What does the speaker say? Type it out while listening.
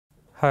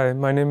Hi,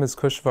 my name is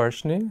Kush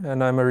Varshney,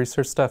 and I'm a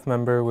research staff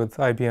member with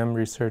IBM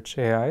Research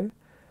AI.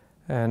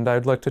 And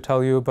I'd like to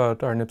tell you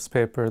about our NIPS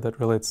paper that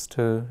relates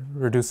to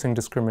reducing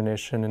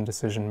discrimination in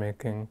decision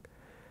making.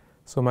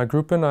 So my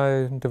group and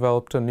I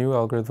developed a new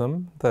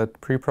algorithm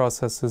that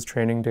pre-processes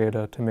training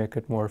data to make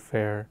it more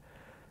fair.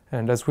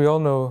 And as we all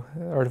know,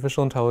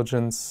 artificial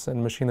intelligence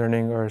and machine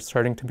learning are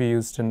starting to be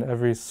used in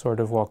every sort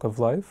of walk of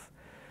life.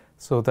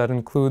 So that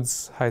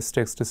includes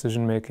high-stakes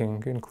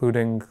decision-making,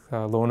 including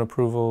loan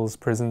approvals,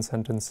 prison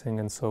sentencing,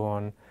 and so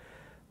on.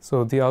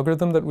 So the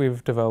algorithm that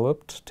we've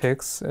developed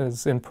takes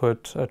as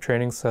input a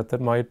training set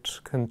that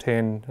might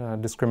contain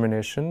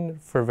discrimination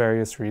for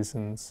various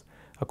reasons,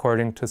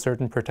 according to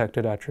certain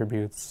protected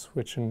attributes,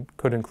 which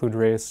could include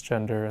race,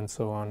 gender, and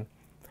so on.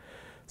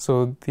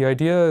 So the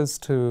idea is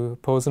to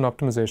pose an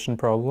optimization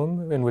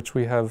problem in which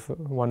we have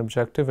one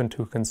objective and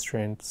two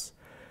constraints.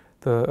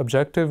 The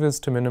objective is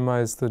to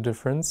minimize the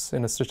difference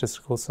in a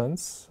statistical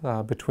sense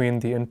between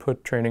the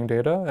input training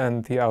data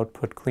and the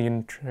output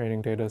clean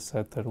training data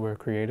set that we're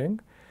creating.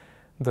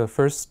 The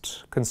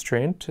first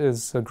constraint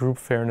is a group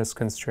fairness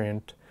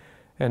constraint.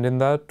 And in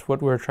that,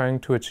 what we're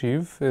trying to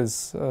achieve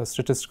is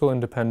statistical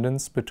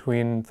independence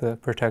between the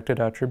protected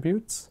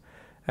attributes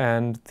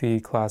and the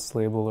class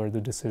label or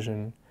the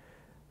decision.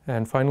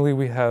 And finally,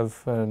 we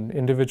have an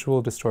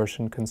individual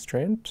distortion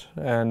constraint,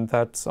 and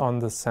that's on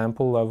the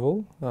sample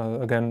level,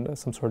 again,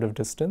 some sort of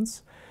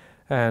distance.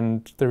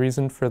 And the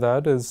reason for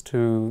that is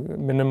to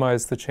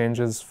minimize the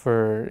changes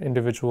for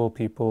individual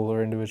people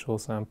or individual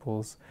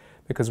samples,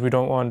 because we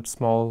don't want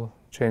small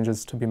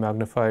changes to be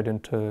magnified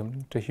into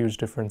huge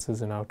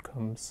differences in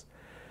outcomes.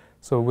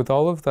 So with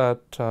all of that,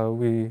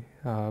 we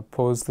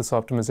pose this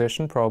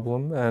optimization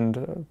problem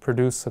and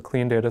produce a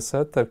clean data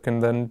set that can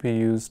then be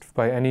used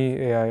by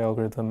any AI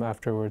algorithm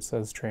afterwards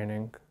as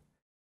training.